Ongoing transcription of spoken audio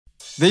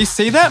They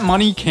say that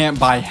money can't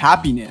buy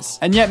happiness,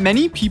 and yet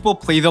many people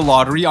play the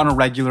lottery on a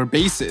regular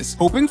basis,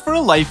 hoping for a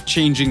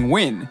life-changing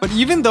win. But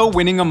even though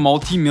winning a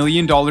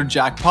multi-million-dollar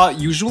jackpot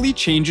usually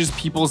changes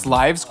people's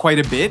lives quite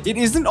a bit, it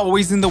isn't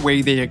always in the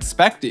way they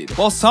expected.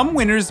 While some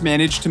winners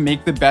manage to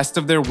make the best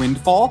of their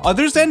windfall,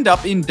 others end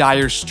up in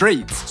dire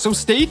straits. So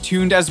stay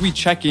tuned as we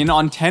check in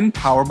on 10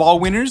 Powerball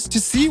winners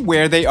to see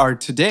where they are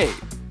today.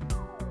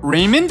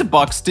 Raymond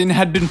Buxton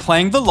had been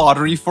playing the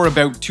lottery for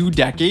about 2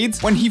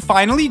 decades when he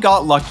finally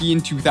got lucky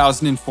in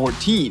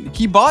 2014.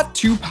 He bought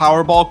 2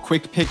 Powerball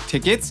quick pick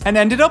tickets and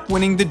ended up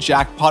winning the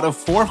jackpot of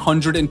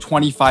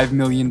 $425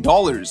 million,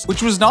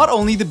 which was not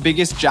only the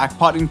biggest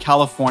jackpot in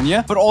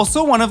California, but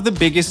also one of the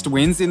biggest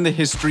wins in the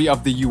history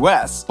of the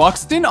US.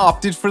 Buxton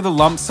opted for the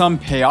lump sum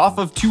payoff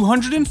of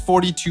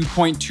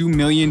 $242.2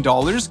 million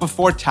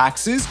before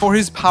taxes for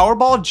his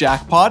Powerball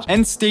jackpot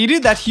and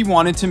stated that he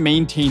wanted to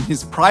maintain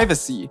his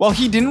privacy. While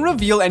he didn't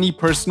reveal any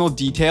personal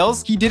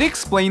details, he did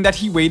explain that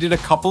he waited a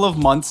couple of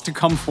months to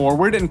come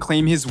forward and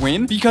claim his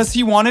win because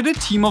he wanted a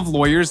team of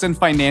lawyers and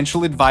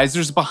financial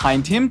advisors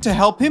behind him to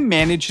help him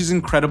manage his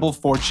incredible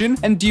fortune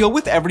and deal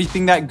with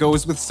everything that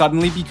goes with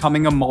suddenly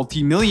becoming a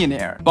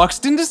multi-millionaire.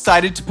 Buxton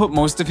decided to put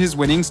most of his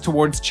winnings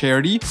towards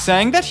charity,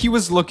 saying that he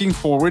was looking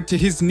forward to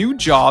his new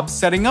job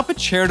setting up a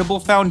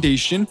charitable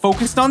foundation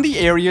focused on the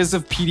areas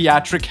of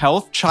pediatric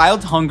health,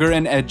 child hunger,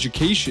 and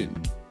education.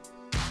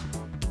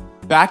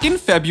 Back in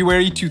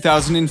February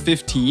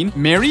 2015,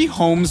 Mary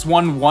Holmes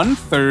won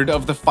 1/3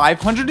 of the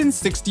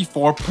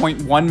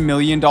 $564.1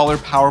 million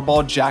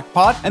Powerball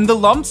jackpot, and the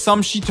lump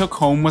sum she took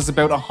home was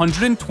about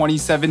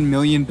 $127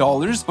 million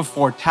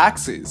before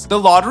taxes. The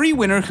lottery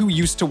winner, who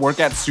used to work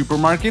at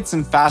supermarkets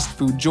and fast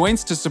food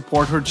joints to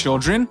support her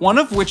children, one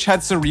of which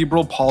had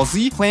cerebral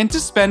palsy, planned to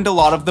spend a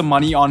lot of the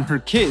money on her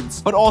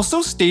kids, but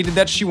also stated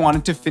that she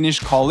wanted to finish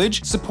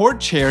college,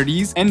 support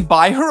charities, and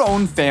buy her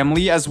own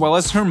family as well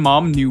as her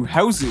mom new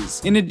houses.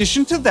 In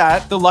addition to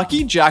that, the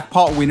lucky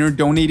jackpot winner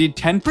donated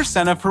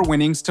 10% of her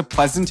winnings to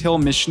Pleasant Hill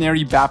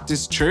Missionary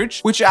Baptist Church,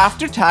 which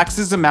after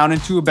taxes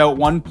amounted to about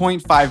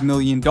 $1.5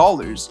 million,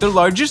 the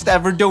largest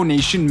ever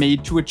donation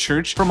made to a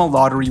church from a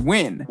lottery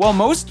win. While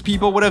most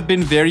people would have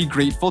been very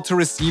grateful to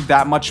receive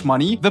that much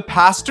money, the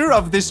pastor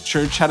of this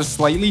church had a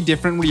slightly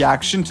different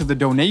reaction to the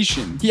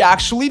donation. He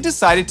actually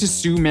decided to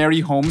sue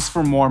Mary Holmes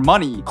for more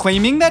money,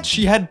 claiming that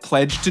she had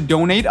pledged to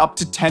donate up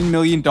to $10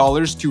 million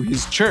to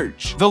his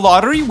church. The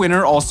lottery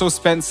winner also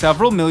spent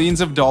several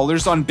millions of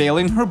dollars on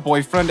bailing her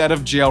boyfriend out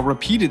of jail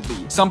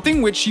repeatedly,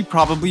 something which she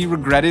probably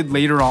regretted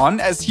later on,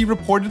 as he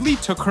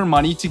reportedly took her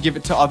money to give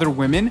it to other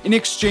women in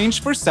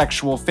exchange for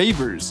sexual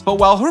favors. But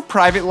while her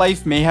private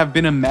life may have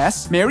been a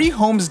mess, Mary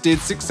Holmes did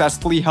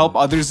successfully help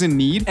others in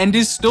need and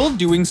is still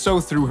doing so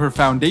through her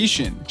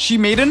foundation. She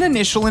made an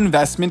initial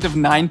investment of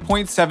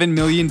 $9.7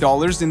 million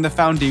in the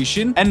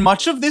foundation, and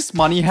much of this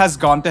money has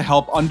gone to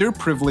help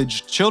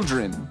underprivileged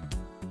children.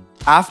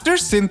 After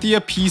Cynthia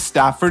P.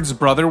 Stafford's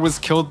brother was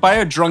killed by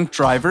a drunk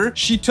driver,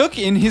 she took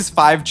in his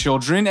 5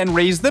 children and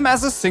raised them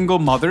as a single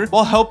mother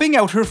while helping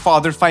out her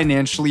father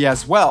financially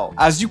as well.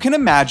 As you can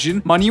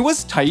imagine, money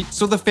was tight,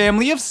 so the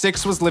family of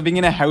 6 was living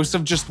in a house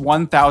of just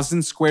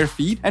 1,000 square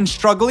feet and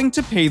struggling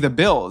to pay the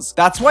bills.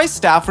 That's why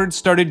Stafford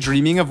started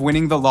dreaming of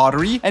winning the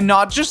lottery, and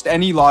not just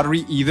any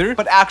lottery either,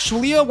 but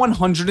actually a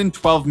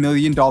 $112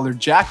 million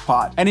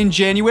jackpot. And in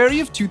January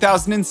of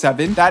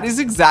 2007, that is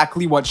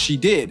exactly what she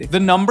did. The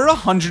number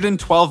 112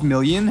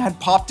 million had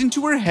popped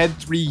into her head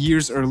 3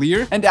 years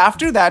earlier, and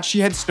after that she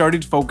had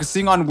started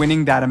focusing on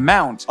winning that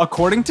amount.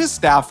 According to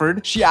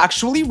Stafford, she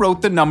actually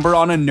wrote the number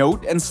on a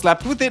note and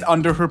slept with it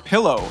under her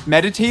pillow,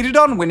 meditated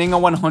on winning a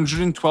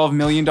 $112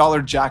 million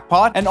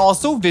jackpot, and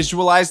also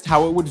visualized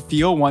how it would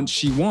feel once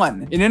she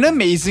won. In an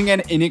amazing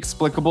and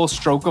inexplicable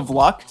stroke of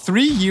luck,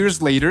 3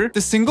 years later,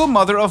 the single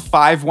mother of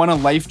 5 won a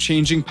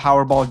life-changing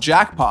Powerball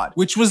jackpot,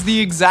 which was the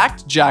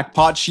exact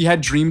jackpot she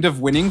had dreamed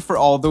of winning for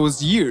all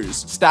those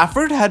years.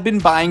 Stafford had been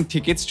buying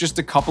tickets just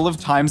a couple of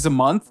times a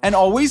month and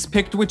always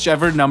picked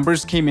whichever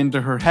numbers came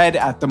into her head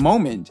at the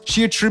moment.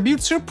 She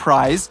attributes her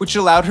prize, which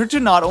allowed her to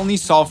not only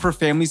solve her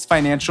family's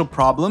financial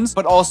problems,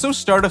 but also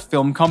start a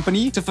film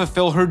company to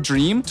fulfill her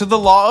dream, to the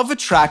law of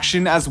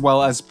attraction as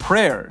well as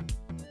prayer.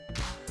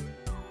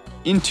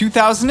 In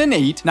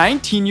 2008,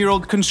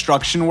 19-year-old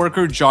construction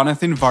worker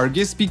Jonathan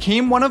Vargas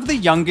became one of the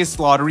youngest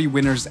lottery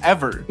winners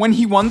ever when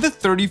he won the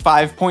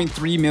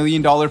 $35.3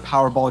 million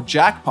Powerball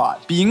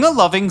jackpot. Being a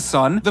loving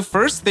son, the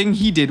first thing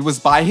he did was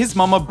buy his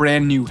mom a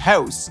brand new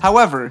house.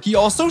 However, he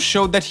also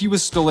showed that he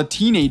was still a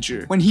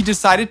teenager when he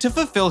decided to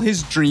fulfill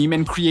his dream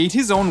and create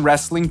his own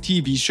wrestling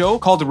TV show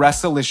called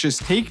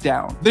Wrestlicious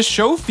Takedown. The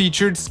show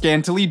featured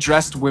scantily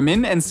dressed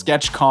women and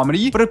sketch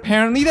comedy, but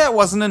apparently that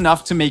wasn't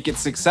enough to make it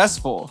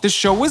successful. The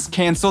show was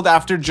canceled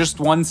after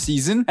just 1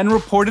 season and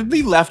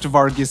reportedly left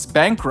Vargas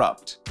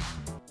bankrupt.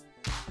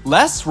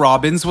 Les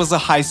Robbins was a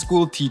high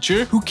school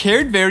teacher who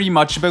cared very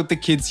much about the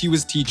kids he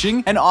was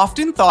teaching and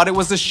often thought it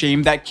was a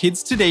shame that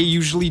kids today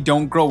usually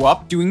don't grow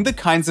up doing the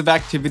kinds of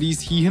activities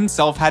he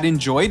himself had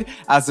enjoyed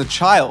as a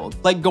child,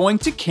 like going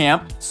to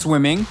camp,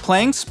 swimming,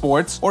 playing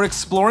sports, or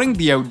exploring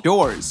the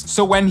outdoors.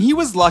 So when he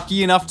was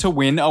lucky enough to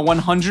win a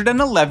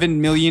 $111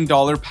 million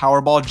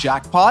Powerball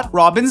jackpot,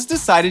 Robbins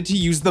decided to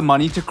use the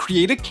money to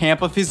create a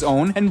camp of his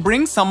own and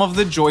bring some of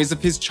the joys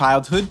of his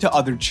childhood to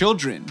other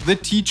children. The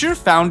teacher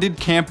founded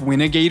Camp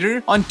Winnegator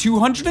on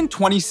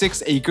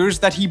 226 acres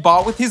that he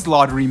bought with his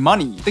lottery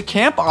money. The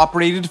camp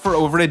operated for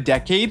over a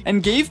decade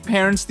and gave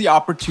parents the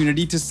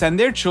opportunity to send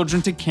their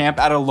children to camp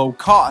at a low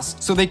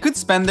cost, so they could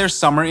spend their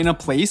summer in a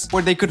place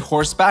where they could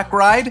horseback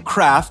ride,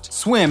 craft,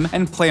 swim,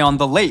 and play on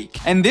the lake.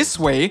 And this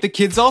way, the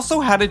kids also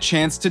had a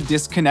chance to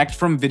disconnect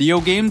from video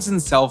games and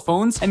cell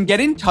phones and get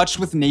in touch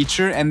with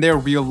nature and their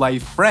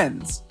real-life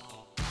friends.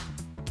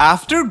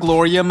 After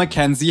Gloria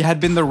Mackenzie had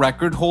been the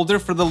record holder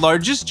for the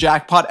largest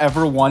jackpot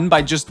ever won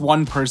by just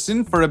one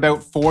person for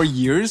about 4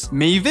 years,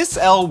 Mavis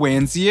L.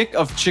 Wanziak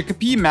of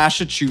Chicopee,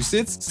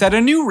 Massachusetts set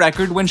a new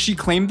record when she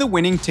claimed the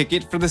winning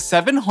ticket for the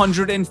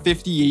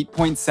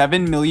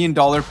 $758.7 million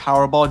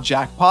Powerball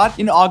jackpot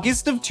in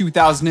August of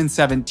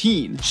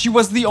 2017. She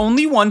was the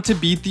only one to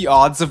beat the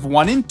odds of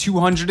 1 in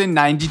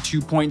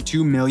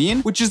 292.2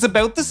 million, which is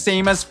about the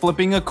same as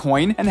flipping a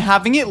coin and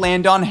having it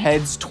land on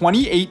heads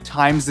 28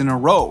 times in a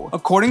row,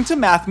 according to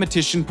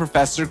mathematician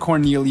Professor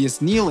Cornelius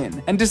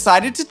Nealon, and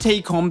decided to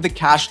take home the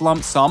cash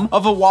lump sum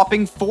of a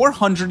whopping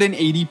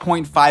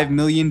 $480.5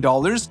 million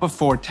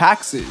before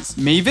taxes.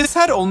 Mavis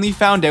had only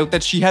found out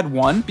that she had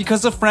won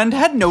because a friend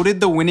had noted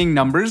the winning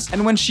numbers,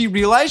 and when she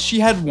realized she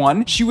had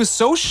won, she was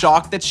so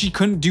shocked that she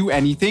couldn't do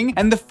anything,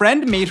 and the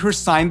friend made her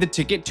sign the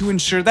ticket to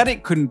ensure that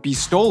it couldn't be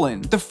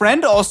stolen. The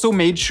friend also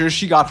made sure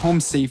she got home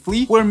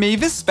safely, where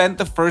Mavis spent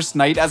the first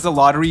night as a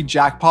lottery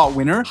jackpot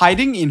winner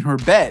hiding in her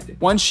bed.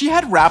 Once she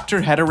had wrapped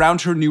her head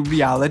around her new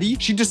reality,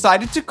 she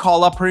decided to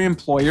call up her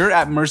employer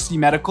at Mercy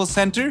Medical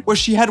Center, where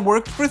she had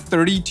worked for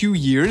 32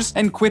 years,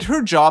 and quit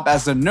her job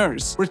as a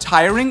nurse,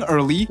 retiring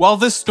early, while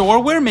the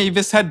store where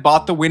Mavis had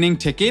bought the winning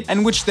ticket,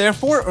 and which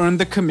therefore earned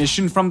the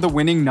commission from the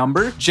winning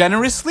number,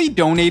 generously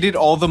donated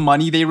all the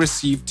money they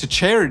received to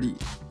charity.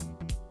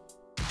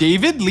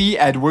 David Lee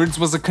Edwards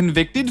was a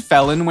convicted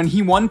felon when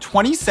he won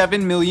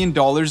 $27 million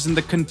in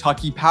the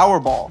Kentucky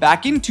Powerball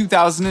back in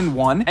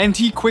 2001, and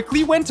he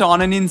quickly went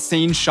on an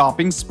insane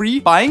shopping spree,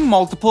 buying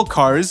multiple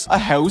cars, a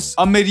house,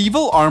 a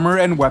medieval armor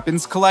and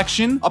weapons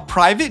collection, a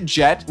private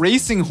jet,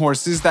 racing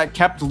horses that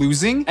kept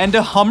losing, and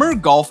a Hummer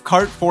golf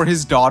cart for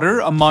his daughter,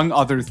 among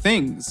other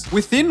things.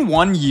 Within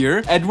 1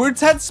 year,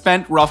 Edwards had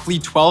spent roughly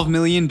 $12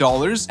 million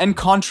and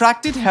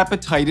contracted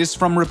hepatitis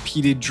from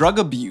repeated drug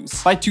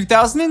abuse. By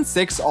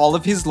 2006, all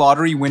of his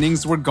lottery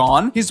winnings were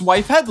gone, his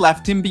wife had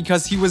left him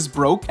because he was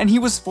broke, and he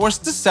was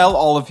forced to sell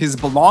all of his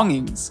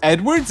belongings.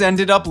 Edwards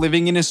ended up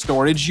living in a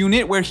storage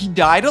unit where he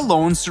died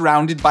alone,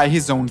 surrounded by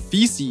his own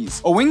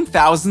feces, owing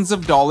thousands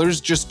of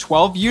dollars just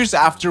 12 years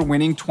after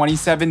winning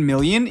 $27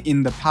 million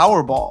in the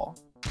Powerball.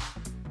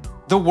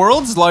 The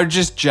world's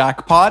largest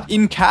jackpot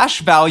in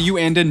cash value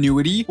and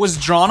annuity was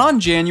drawn on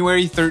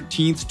January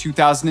 13,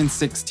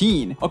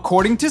 2016,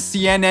 according to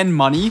CNN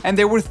Money, and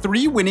there were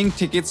 3 winning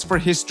tickets for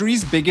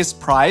history's biggest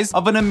prize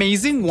of an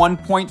amazing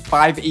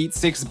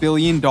 $1.586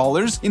 billion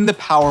in the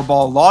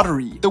Powerball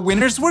lottery. The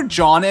winners were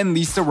John and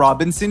Lisa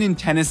Robinson in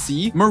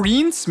Tennessee,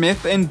 Maureen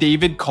Smith and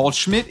David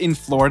Kaltschmidt in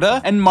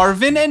Florida, and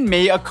Marvin and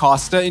May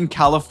Acosta in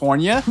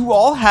California, who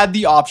all had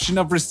the option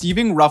of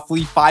receiving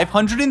roughly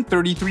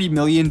 $533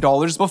 million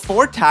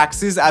before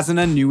taxes as an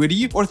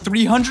annuity, or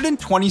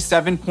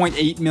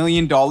 $327.8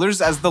 million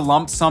as the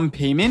lump sum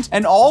payment,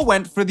 and all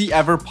went for the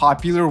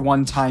ever-popular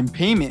one-time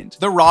payment.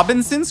 The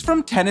Robinsons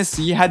from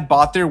Tennessee had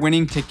bought their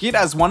winning ticket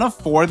as one of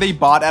 4 they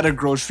bought at a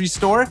grocery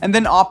store, and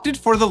then opted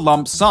for the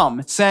lump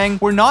sum, saying,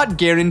 "We're not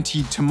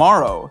guaranteed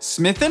tomorrow."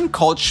 Smith and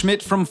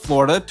Kaltschmidt from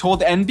Florida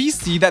told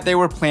NBC that they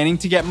were planning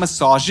to get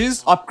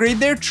massages,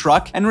 upgrade their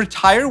truck, and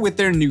retire with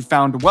their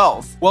newfound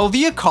wealth, while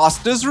the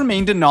Acostas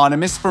remained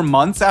anonymous for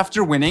months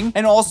after winning,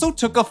 and also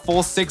took a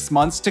full 6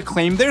 months to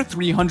claim their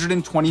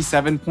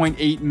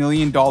 $327.8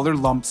 million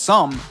lump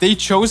sum. They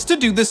chose to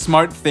do the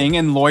smart thing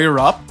and lawyer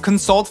up,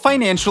 consult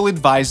financial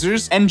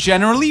advisors, and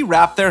generally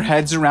wrap their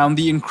heads around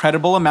the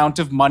incredible amount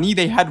of money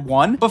they had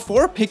won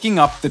before picking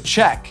up the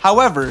check.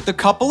 However, the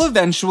couple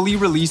eventually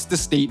released a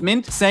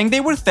statement saying they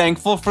were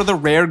thankful for the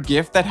rare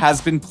gift that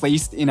has been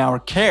placed in our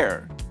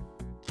care.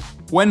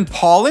 When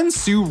Paul and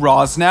Sue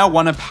Rosnow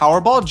won a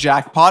Powerball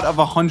jackpot of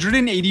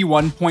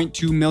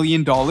 $181.2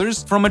 million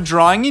from a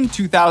drawing in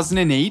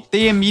 2008,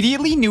 they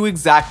immediately knew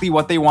exactly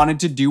what they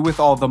wanted to do with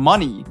all the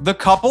money. The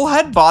couple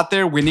had bought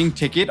their winning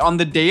ticket on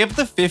the day of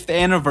the 5th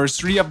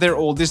anniversary of their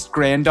oldest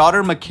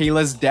granddaughter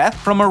Michaela's death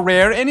from a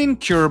rare and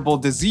incurable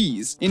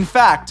disease. In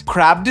fact,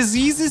 crab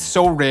disease is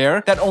so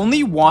rare that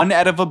only 1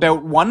 out of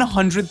about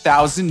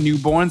 100,000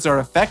 newborns are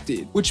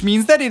affected, which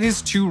means that it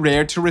is too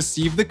rare to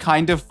receive the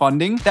kind of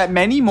funding that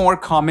many more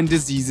common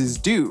diseases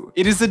do.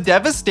 It is a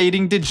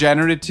devastating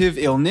degenerative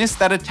illness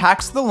that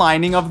attacks the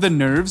lining of the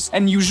nerves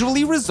and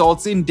usually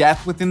results in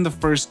death within the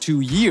first 2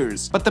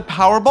 years. But the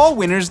Powerball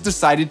winners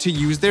decided to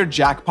use their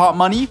jackpot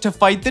money to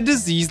fight the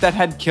disease that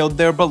had killed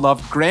their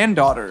beloved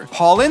granddaughter.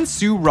 Paul and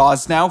Sue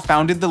Rosnow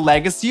founded the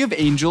Legacy of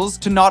Angels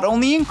to not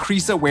only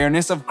increase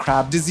awareness of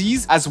crab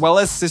disease as well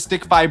as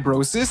cystic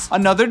fibrosis,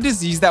 another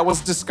disease that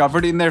was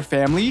discovered in their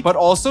family, but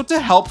also to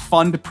help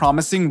fund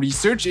promising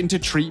research into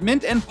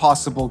treatment and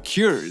possible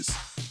cures.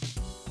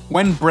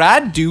 When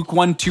Brad Duke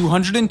won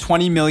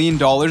 $220 million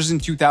in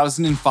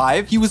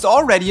 2005, he was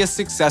already a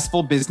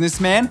successful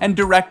businessman and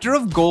director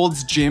of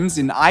Gold's Gyms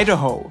in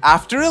Idaho.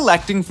 After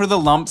electing for the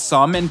lump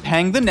sum and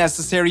paying the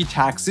necessary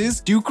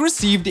taxes, Duke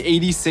received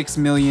 $86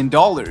 million,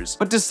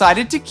 but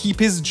decided to keep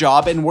his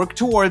job and work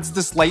towards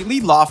the slightly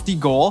lofty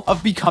goal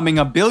of becoming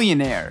a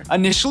billionaire.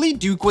 Initially,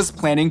 Duke was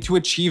planning to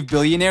achieve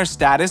billionaire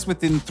status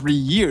within 3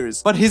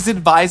 years, but his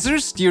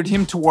advisors steered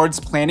him towards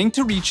planning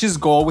to reach his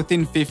goal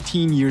within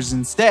 15 years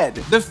instead.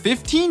 The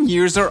 15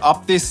 years are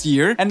up this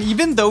year, and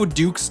even though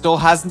Duke still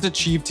hasn't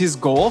achieved his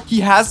goal,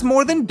 he has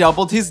more than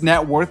doubled his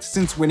net worth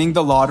since winning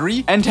the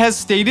lottery and has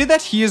stated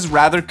that he is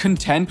rather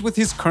content with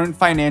his current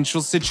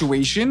financial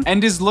situation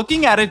and is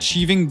looking at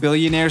achieving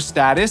billionaire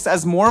status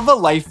as more of a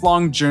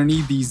lifelong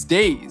journey these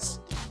days.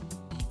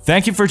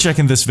 Thank you for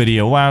checking this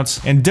video out,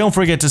 and don't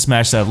forget to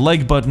smash that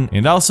like button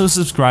and also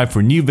subscribe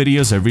for new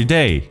videos every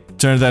day.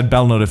 Turn that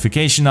bell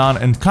notification on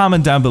and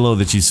comment down below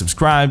that you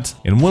subscribed,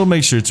 and we'll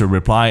make sure to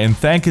reply and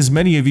thank as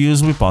many of you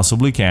as we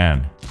possibly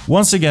can.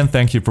 Once again,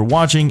 thank you for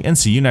watching and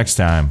see you next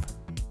time.